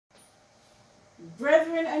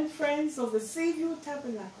Brethren and friends of the Savior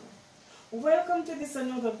Tabernacle, welcome to this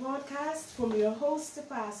another broadcast from your host,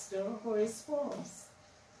 Pastor Horace Forbes,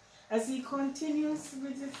 as he continues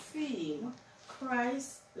with the theme,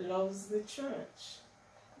 Christ Loves the Church.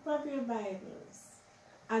 Grab your Bibles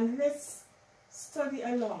and let's study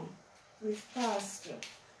along with Pastor.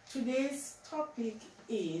 Today's topic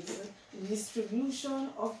is distribution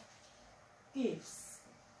of gifts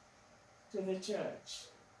to the church.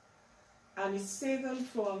 And it's taken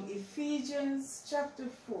from Ephesians chapter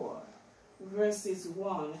 4, verses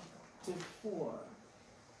 1 to 4.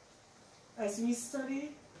 As we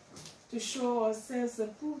study to show ourselves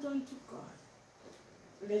approved unto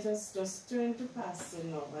God, let us just turn to Pastor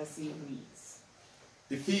now as he reads.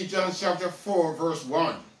 Ephesians chapter 4, verse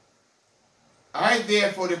 1. I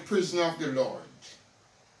therefore, the prisoner of the Lord,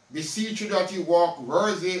 beseech you that you walk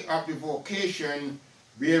worthy of the vocation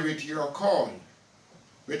wherewith you are called,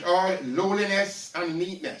 with all lowliness and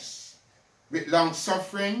meekness, with long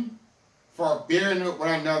suffering, forbearing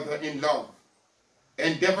one another in love,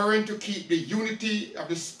 endeavoring to keep the unity of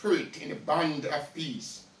the Spirit in the bond of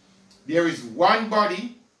peace. There is one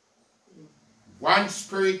body, one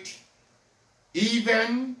Spirit,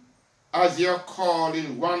 even as you are called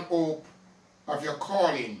in one hope of your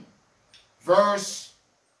calling. Verse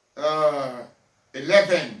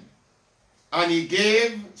 11. And he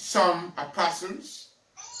gave some apostles,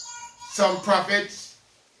 some prophets,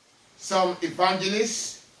 some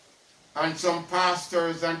evangelists, and some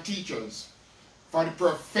pastors and teachers, for the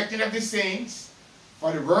perfecting of the saints,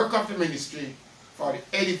 for the work of the ministry, for the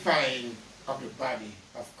edifying of the body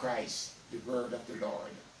of Christ, the word of the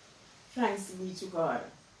Lord. Thanks be to God.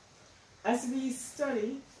 As we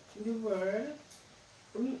study the word,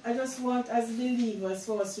 I just want as believers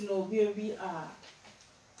for us to know where we are,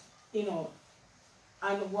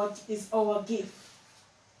 and what is our gift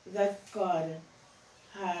that God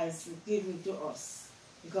has given to us,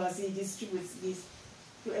 because he distributes this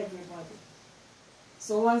to everybody.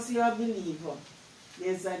 So once you're a believer,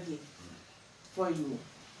 there's a gift for you,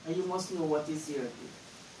 and you must know what is your gift.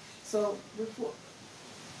 So before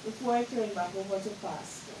I turn back over to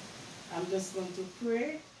Pastor, I'm just going to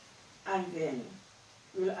pray, and then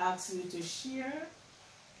we'll ask you to share,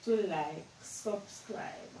 to like, subscribe.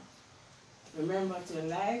 Remember to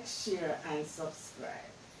like, share, and subscribe.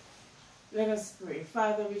 Let us pray.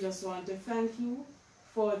 Father, we just want to thank you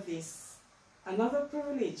for this. Another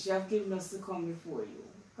privilege you have given us to come before you.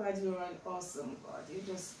 God, you're an awesome God.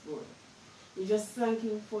 You're just good. We just thank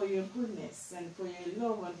you for your goodness and for your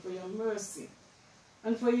love and for your mercy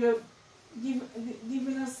and for your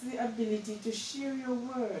giving us the ability to share your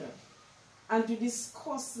word and to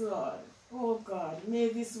discuss, Lord. Oh God, may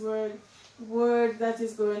this word that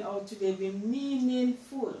is going out today be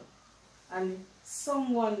meaningful, and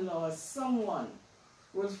someone, Lord, someone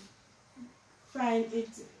will find it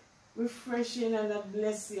refreshing and a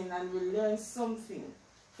blessing, and will learn something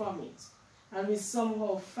from it, and will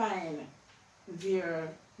somehow find their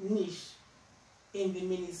niche in the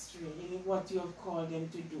ministry, in what you have called them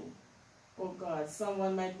to do. Oh God,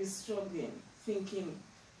 someone might be struggling, thinking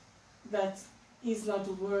that he's not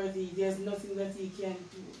worthy, there's nothing that he can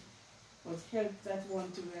do. But help that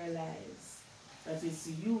one to realize that it's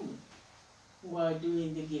you who are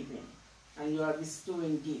doing the giving, and you are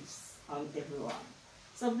bestowing gifts on everyone.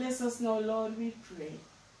 So bless us now, Lord, we pray,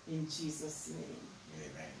 in Jesus' name.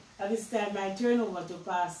 Amen. At this time, I turn over to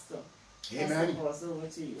Pastor. Amen. Pastor, over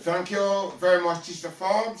to you. Thank you very much, Sister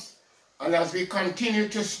Forbes. And as we continue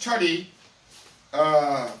to study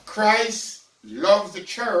Christ Loves the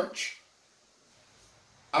Church,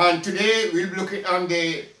 and today we'll be looking on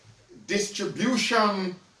the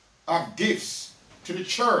distribution of gifts to the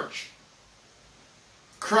church.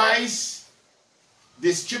 Christ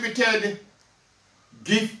distributed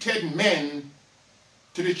gifted men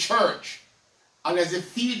to the church, and as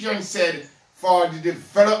Ephesians said, for the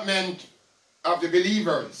development of the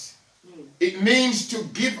believers. It means to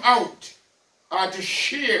give out, or to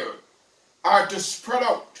share, or to spread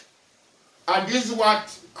out. And this is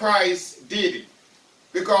what Christ did,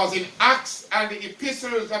 because in Acts and the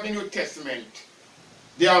epistles of the New Testament,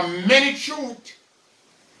 there are many truths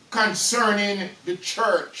concerning the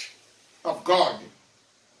church of God.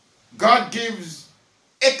 God gives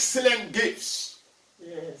excellent gifts.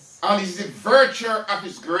 Yes. And it's the virtue of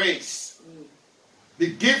his grace.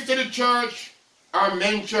 The gifts of the church are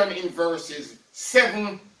mentioned in verses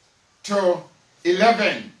 7 to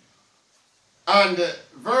 11. And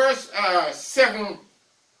verse 7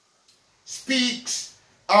 speaks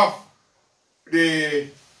of the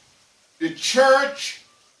church,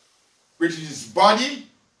 which is his body,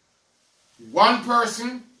 one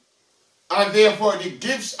person, And therefore the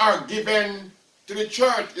gifts are given to the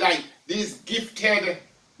church, like these gifted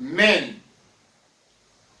men.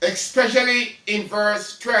 Especially in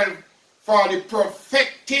verse 12, for the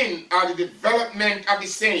perfecting or the development of the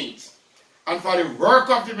saints, and for the work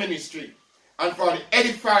of the ministry, and for the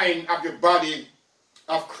edifying of the body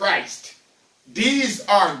of Christ. These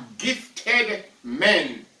are gifted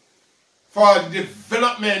men for the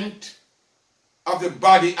development of the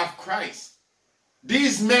body of Christ.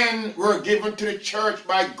 These men were given to the church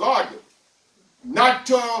by God, not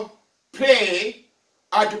to play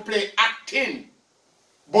or to play acting,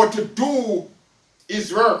 but to do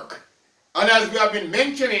his work. And as we have been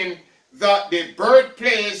mentioning, that the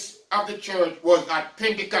birthplace of the church was at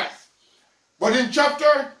Pentecost. But in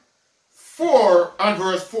chapter 4 and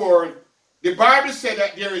verse 4, the Bible said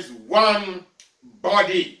that there is one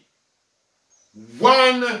body.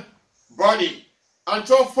 One body. And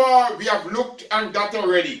so far we have looked at that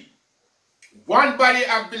already. One body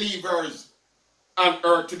of believers on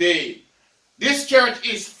earth today. This church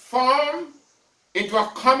is formed into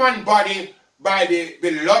a common body by the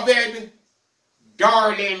beloved,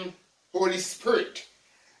 darling Holy Spirit.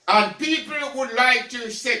 And people would like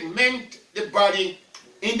to segment the body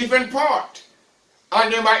in different parts.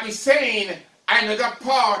 And they might be saying another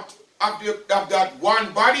part of that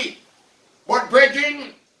one body. But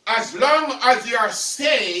brethren, as long as you are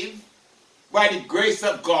saved by the grace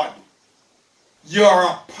of God, you are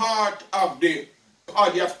a part of the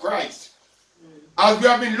body of Christ. As we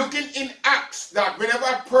have been looking in Acts, that whenever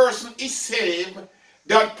a person is saved,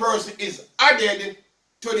 that person is added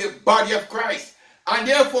to the body of Christ. And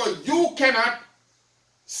therefore, you cannot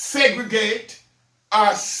segregate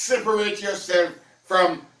or separate yourself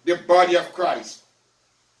from the body of Christ.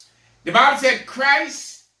 The Bible said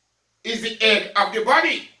Christ is the head of the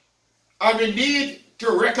body. And we need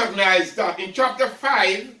to recognize that in chapter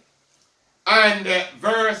 5 and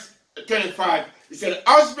verse 25, it said,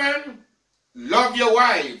 husband, love your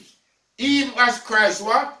wives, even as Christ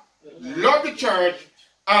what? Loved the church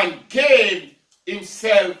and gave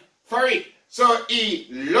himself for it. So he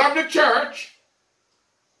loved the church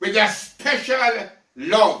with a special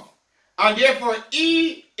love. And therefore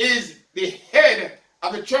he is the head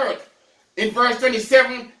of the church. In verse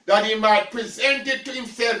 27, that he might present it to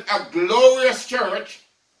himself a glorious church,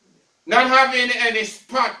 not having any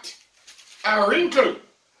spot or wrinkle.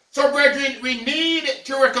 So brethren, we need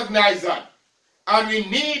to recognize that. And we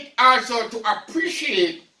need also to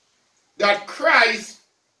appreciate that Christ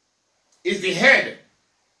is the head.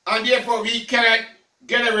 And therefore we cannot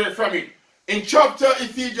get away from it. In chapter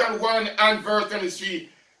Ephesians 1 and verse 23,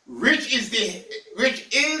 which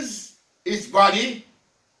is his body,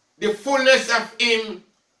 the fullness of him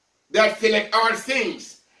that filleth all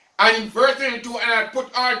things. And in verse 22, and I put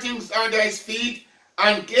all things under his feet,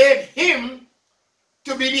 and gave him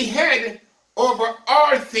to be the head over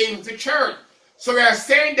all things, the church. So we are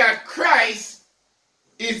saying that Christ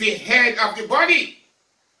is the head of the body.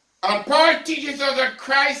 And Paul teaches us that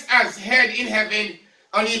Christ as head in heaven,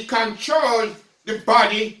 and he controls the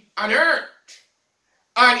body on earth.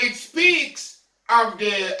 And it speaks of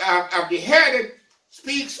the head,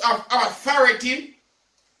 speaks of authority,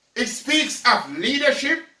 it speaks of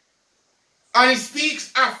leadership, and it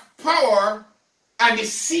speaks of power and the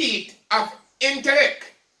seat of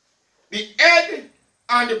intellect. The head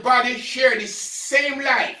and the body share the same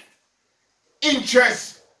life,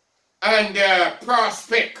 interest, and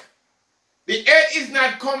prospect. The head is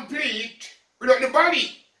not complete without the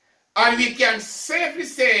body. And we can safely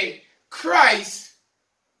say Christ,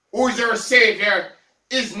 who is our Savior,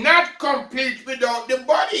 is not complete without the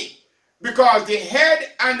body. Because the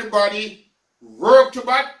head and the body work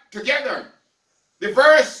together. The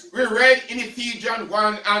verse we read in Ephesians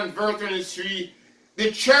 1 and verse 23,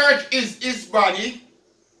 the church is his body,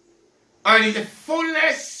 and is the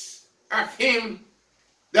fullness of him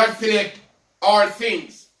that filleth all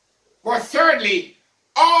things. But thirdly,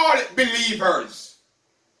 all believers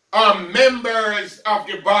are members of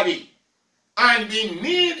the body. And we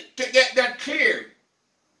need to get that clear.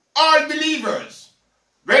 All believers,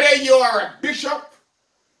 whether you are a bishop,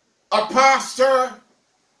 a pastor,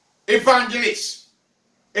 evangelist,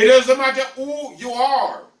 it doesn't matter who you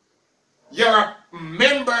are. You're a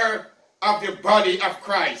member of the body of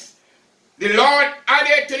Christ. The Lord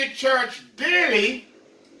added to the church daily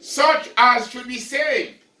such as should be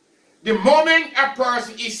saved. The moment a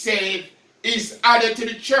person is saved, is added to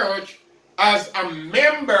the church as a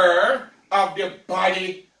member of the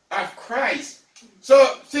body of Christ.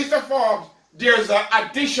 So, Sister Forbes, there's an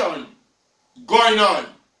addition going on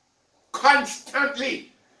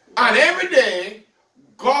constantly. And every day,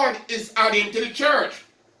 God is adding to the church.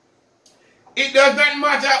 It does not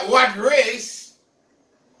matter what race,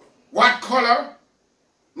 what color,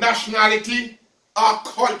 nationality, or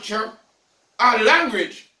culture, or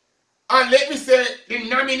language, and let me say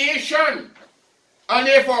denomination. And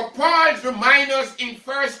therefore, Paul reminds us in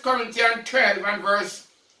 1 Corinthians 12 and verse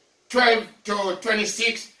 12 to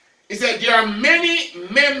 26, he said, there are many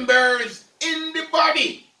members in the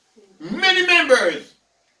body. Many members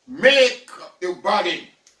make the body.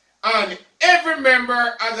 And every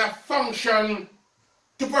member has a function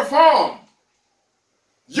to perform.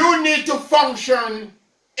 You need to function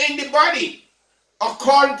in the body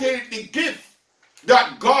according to the gift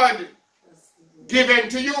that God given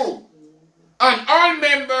to you. And all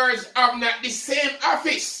members have not the same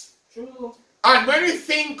office. True. And when we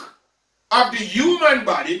think of the human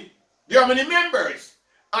body, there are many members.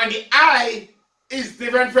 And the eye is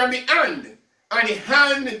different from the hand. And the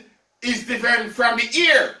hand is different from the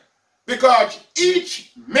ear. Because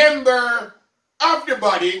each member of the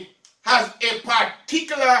body has a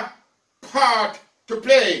particular part to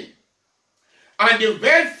play. And the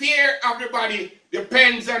welfare of the body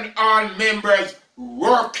depends on all members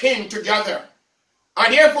working together.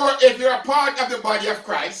 And therefore, if you're a part of the body of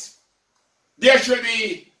Christ, there should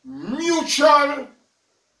be mutual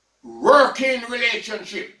working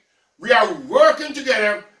relationship. We are working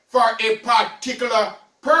together for a particular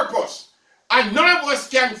purpose. And none of us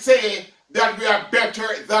can say that we are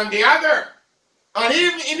better than the other. And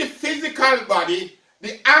even in the physical body,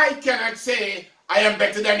 the eye cannot say, I am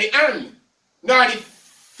better than the hand. Nor the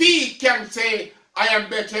feet can say, I am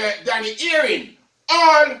better than the hearing.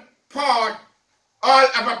 All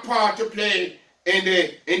have a part to play in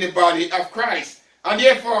the body of Christ. And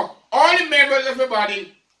therefore, all the members of the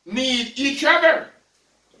body need each other.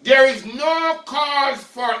 There is no cause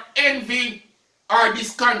for envy or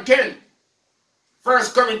discontent. 1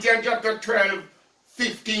 Corinthians chapter 12,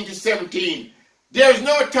 15 to 17. There is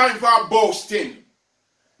no time for boasting.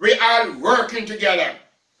 We are working together.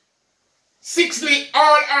 Sixthly,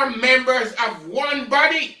 all are members of one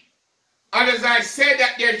body. And as I said,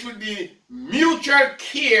 that there should be mutual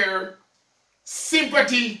care,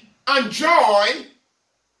 sympathy, and joy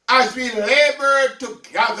as we labor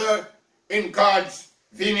together in God's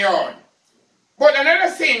vineyard. But another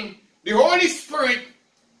thing, the Holy Spirit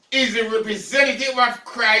is the representative of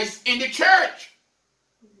Christ in the church.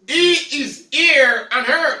 He is here on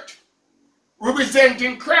earth,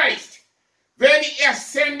 representing Christ. When he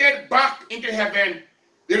ascended back into heaven,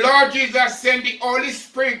 the Lord Jesus sent the Holy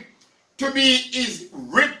Spirit to be his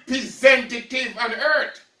representative on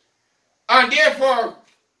earth. And therefore,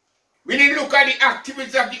 we need to look at the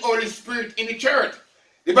activities of the Holy Spirit in the church.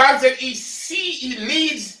 The Bible said he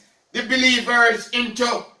leads the believers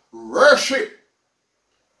into worship.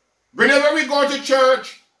 Whenever we go to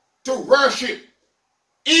church to worship,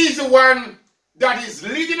 he's the one that is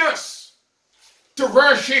leading us to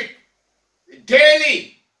worship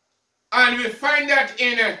daily. And we find that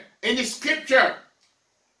in the scripture.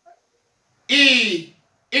 He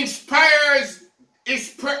inspires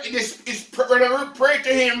whenever we pray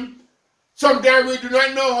to him. Sometimes we do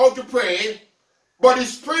not know how to pray, but the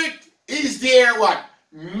Spirit is there, what?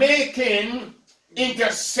 Making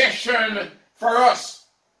intercession for us.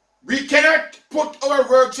 We cannot put our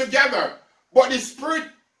words together, but the Spirit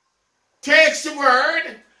takes the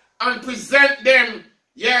word and present them,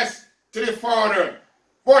 yes, to the Father.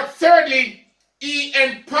 But thirdly, he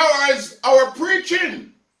empowers our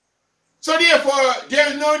preaching. So therefore,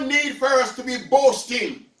 there is no need for us to be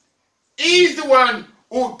boasting. He's the one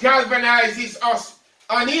who galvanizes us,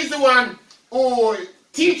 and he's the one who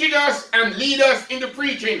teaches us and leads us in the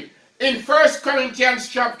preaching. In 1 Corinthians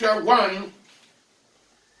chapter 1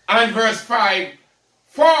 and verse 5,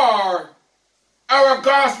 for our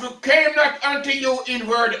gospel came not unto you in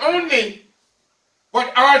word only,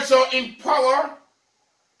 but also in power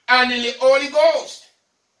and in the Holy Ghost,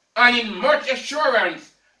 and in much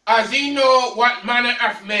assurance, as ye know what manner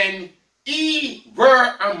of men ye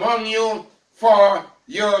were among you for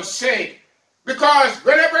your sake. Because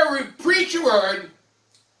whenever we preach a word,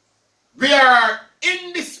 we are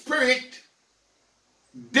in the Spirit,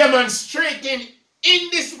 demonstrating in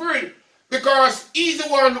the Spirit, because he's the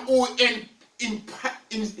one who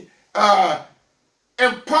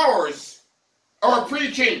empowers our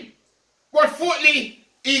preaching. But fourthly,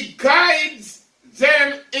 he guides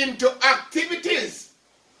them into activities.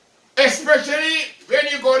 Especially when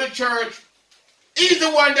you go to church, he's the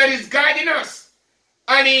one that is guiding us.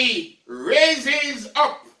 And he raises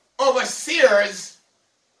up overseers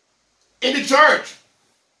in the church.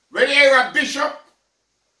 Whether you're a bishop,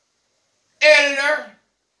 elder,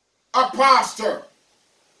 or pastor,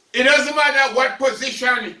 it doesn't matter what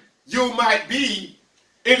position you might be,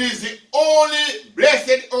 it is the only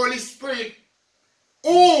blessed Holy Spirit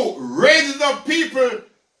who raises up people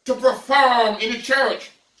to perform in the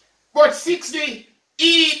church. But 60,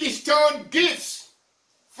 he bestowed gifts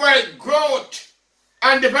for growth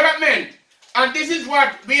and development. And this is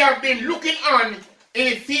what we have been looking on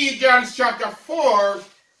in Ephesians chapter 4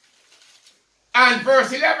 and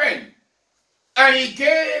verse 11. And he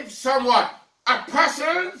gave somewhat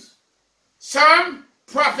apostles, some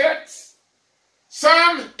prophets,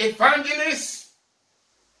 some evangelists,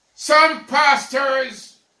 some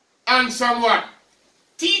pastors, and somewhat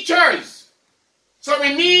teachers. So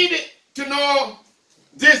we need to know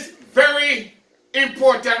this very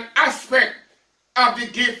important aspect of the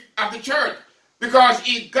gift of the church, because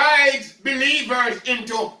it guides believers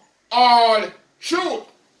into all truth.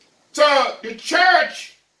 So the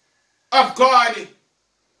church of God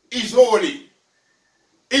is holy.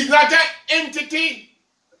 It's not an entity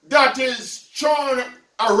that is thrown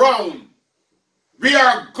around. We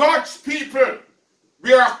are God's people.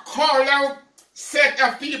 We are called out set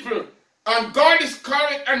of people. And God is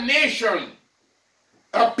calling a nation,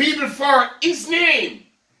 a people for his name.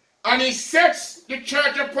 And he sets the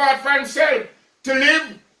church apart for himself to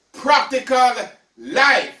live practical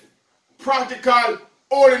life, practical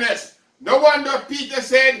holiness. No wonder Peter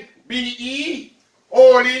said, be ye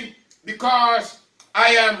holy because I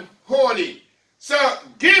am holy. So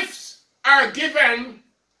gifts are given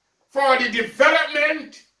for the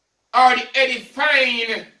development or the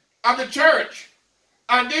edifying of the church.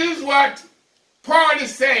 And this is what Paul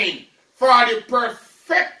is saying, for the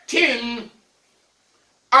perfecting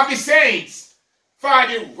of the saints, for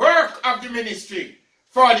the work of the ministry,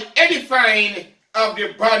 for the edifying of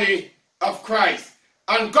the body of Christ.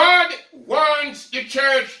 And God wants the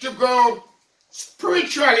church to grow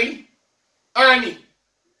spiritually and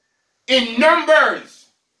in numbers.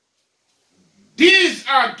 These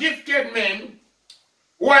are gifted men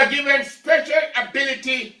who are given special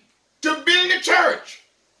ability to build the church.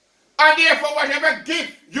 And therefore, whatever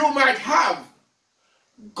gift you might have,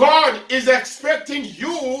 God is expecting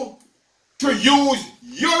you to use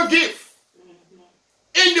your gift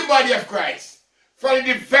in the body of Christ for the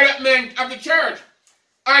development of the church.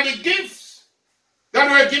 And the gifts that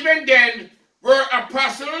were given then were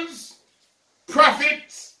apostles,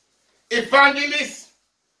 prophets, evangelists,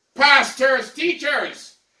 pastors,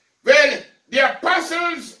 teachers. Well, the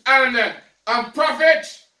apostles and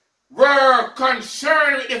prophets were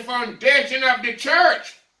concerned with the foundation of the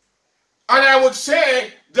church. And I would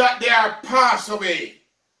say that they are passed away.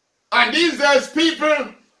 And these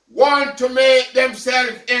people want to make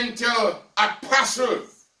themselves into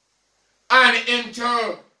apostles and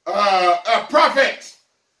into a prophet.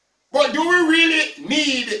 But do we really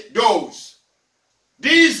need those?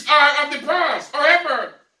 These are of the past.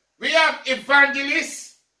 However, we have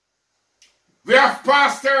evangelists, we have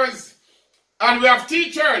pastors, and we have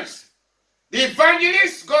teachers. The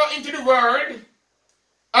evangelists go into the world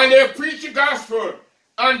and they preach the gospel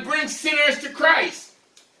and bring sinners to Christ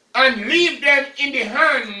and leave them in the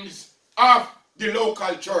hands of the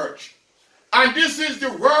local church. And this is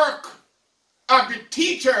the work of the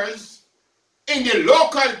teachers in the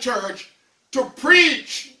local church to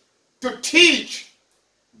preach, to teach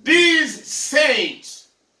these saints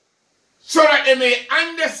so that they may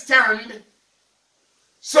understand,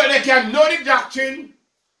 so they can know the doctrine,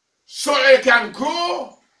 so they can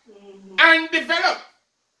grow and develop.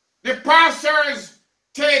 The pastors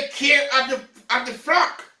take care of the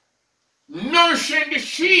flock, nourishing the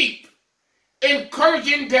sheep,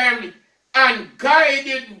 encouraging them and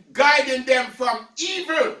guiding them from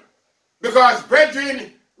evil. Because,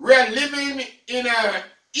 brethren, we're living in an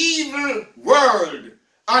evil world.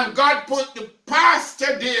 And God put the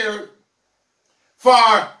pastor there for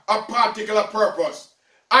a particular purpose.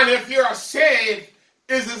 And if you are saved,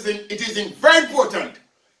 it is very important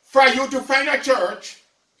for you to find a church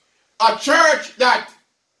that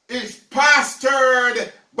is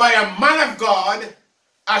pastored by a man of God,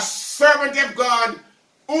 a servant of God,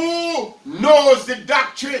 who knows the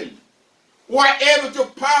doctrine, who are able to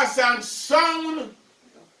pass on sound,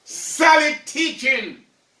 solid teaching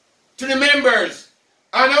to the members.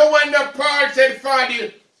 And no wonder Paul said, for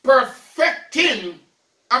the perfecting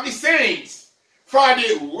of the saints, for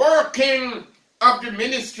the working of the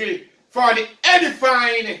ministry, for the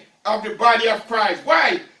edifying of the body of Christ.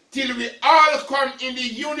 Why? Till we all come in the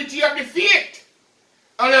unity of the faith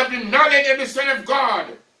and of the knowledge of the Son of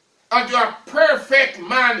God, unto a perfect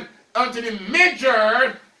man, unto the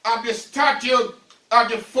measure of the stature of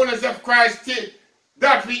the fullness of Christ, till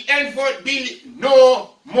that we henceforth be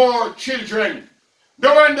no more children.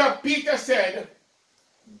 No wonder Peter said,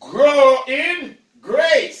 grow in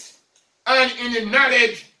grace and in the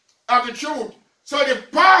knowledge of the truth. So the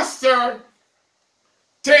pastor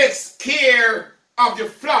takes care of the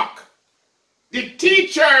flock. The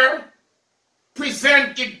teacher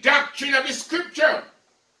presents the doctrine of the scripture.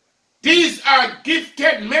 These are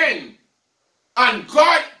gifted men, and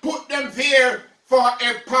God put them there for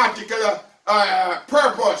a particular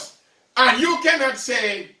purpose. And you cannot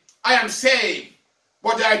say, I am saved,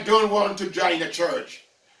 but I don't want to join a church.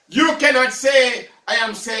 You cannot say, I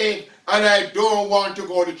am saved and I don't want to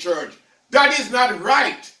go to church. That is not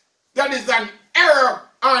right. That is an error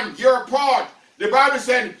on your part. The Bible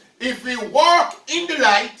said, if we walk in the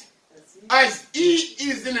light, as he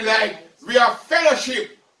is in the light, we have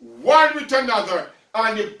fellowship one with another,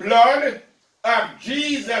 and the blood of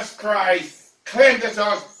Jesus Christ cleanses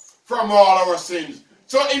us from all our sins.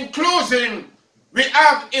 So in closing, we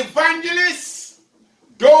have evangelists,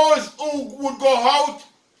 those who would go out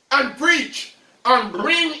and preach and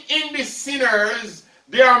bring in the sinners.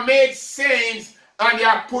 They are made saints and they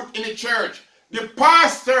are put in the church. The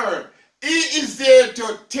pastor, he is there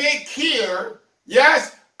to take care,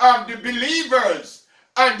 yes, of the believers.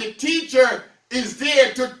 And the teacher is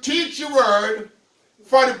there to teach the word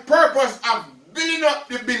for the purpose of building up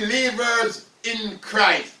the believers in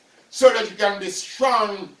Christ so that you can be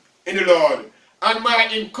strong in the Lord. And my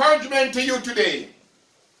encouragement to you today,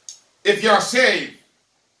 if you're saved,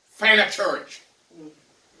 find a church.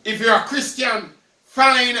 If you're a Christian,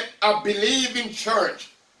 find a believing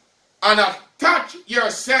church and attach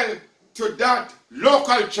yourself to that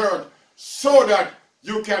local church so that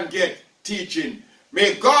you can get teaching.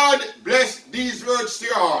 May God bless these words to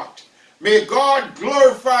your heart. May God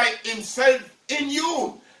glorify himself in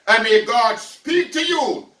you. And may God speak to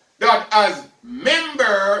you that as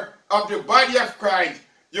member of the body of Christ,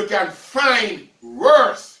 you can find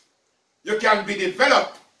worth, you can be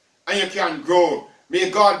developed, and you can grow. May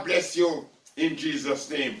God bless you in Jesus'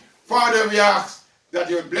 name. Father, we ask that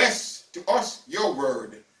you bless to us your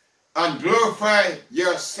word and glorify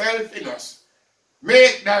yourself in us.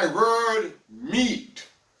 Make thy word meet.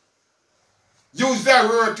 Use thy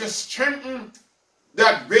word to strengthen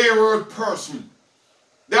that wayward person,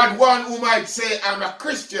 that one who might say, I'm a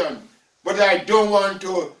Christian, but I don't want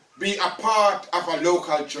to be a part of a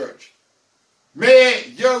local church. May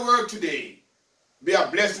your word today be a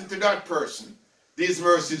blessing to that person. These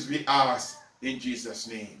mercies we ask in Jesus'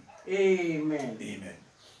 name. Amen. Amen.